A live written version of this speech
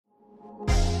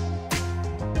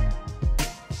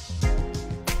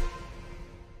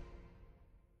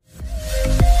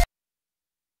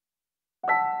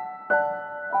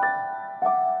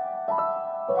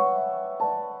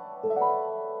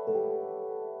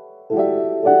Hey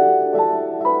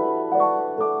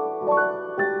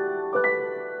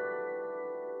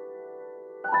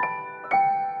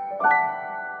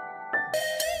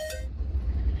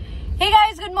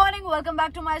guys, good morning. Welcome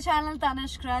back to my channel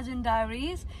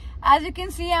TanishqRajanDiaries. As you can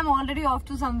see, I'm already off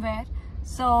to somewhere.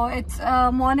 So it's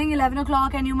morning 11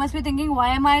 o'clock and you must be thinking, why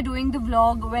am I doing the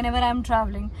vlog whenever I'm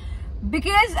traveling?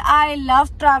 Because I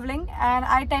love traveling and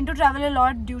I tend to travel a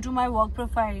lot due to my work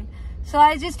profile. So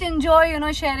I just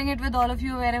enjoy, sharing it with all of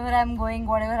you wherever I'm going,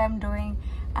 whatever I'm doing.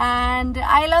 And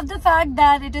I love the fact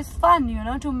that it is fun,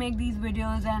 to make these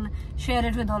videos and share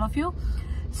it with all of you.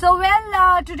 So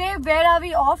well, today where are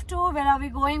we off to, where are we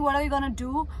going, what are we gonna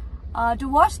do? To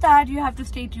watch that, you have to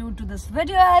stay tuned to this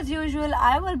video. As usual,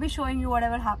 I will be showing you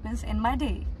whatever happens in my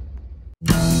day.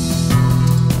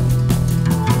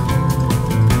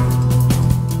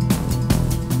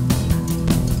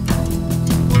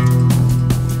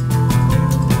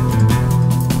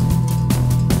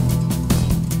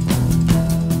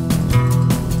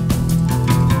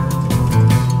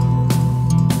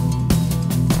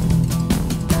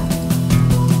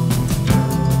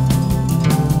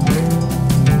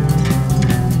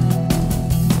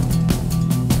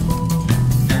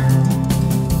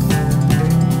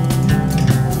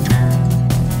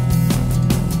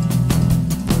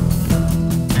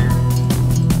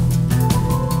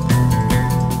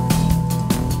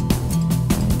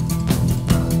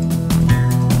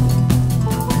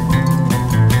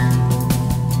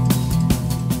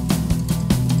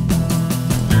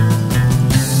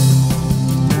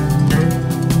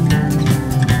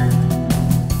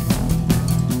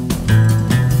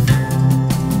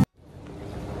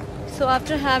 So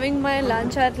after having my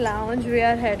lunch at lounge, we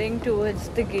are heading towards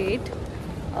the gate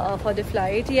for the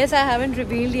flight. Yes, I haven't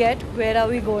revealed yet where are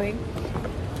we going,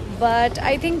 but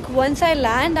I think once I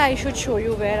land, I should show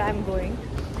you where I'm going.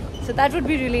 So that would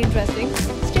be really interesting.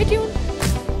 Stay tuned.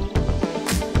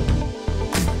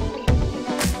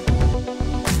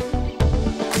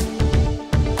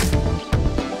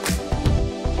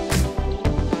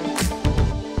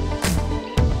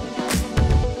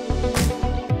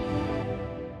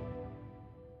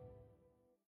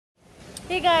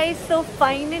 Hey guys, so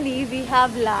finally we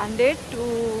have landed to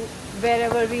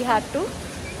wherever we had to.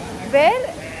 Well,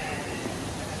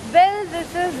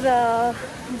 this is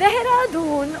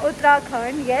Dehradun,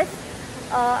 Uttarakhand. Yes,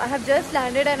 I have just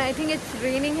landed and I think it's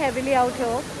raining heavily out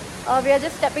here. We are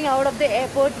just stepping out of the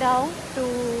airport now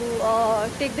to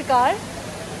take the car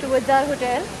towards our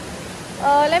hotel.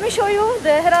 Let me show you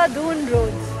Dehradun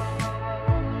roads.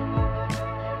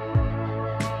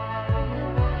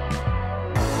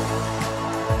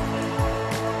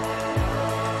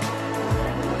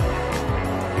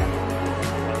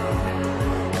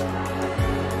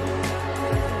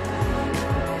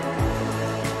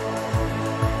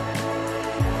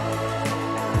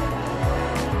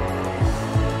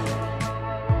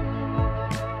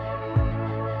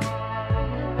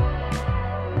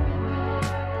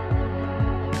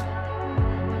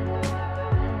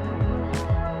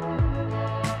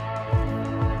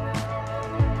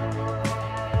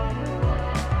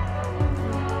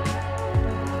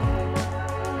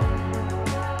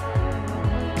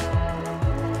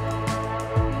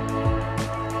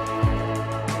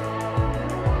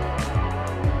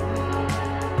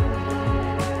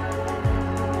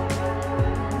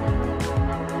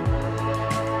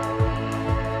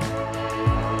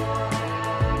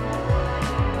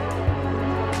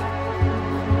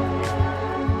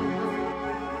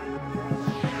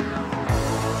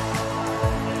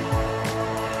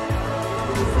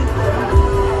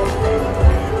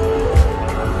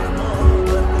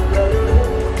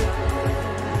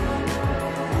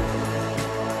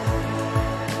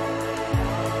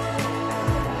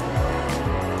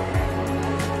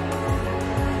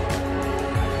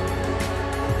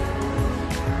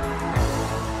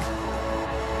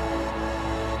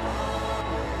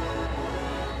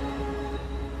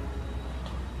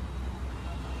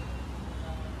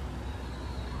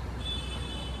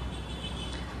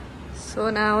 So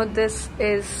now this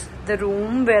is the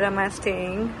room where am I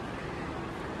staying.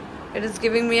 It is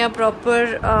giving me a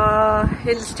proper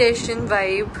hill station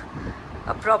vibe,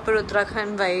 a proper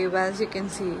Uttarakhand vibe, as you can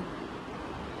see.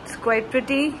 It's quite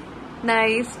pretty,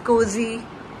 nice, cozy,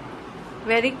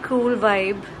 very cool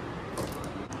vibe.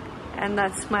 And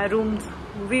that's my room's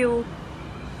view,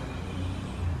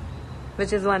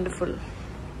 which is wonderful.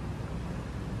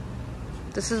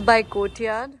 This is by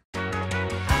Courtyard.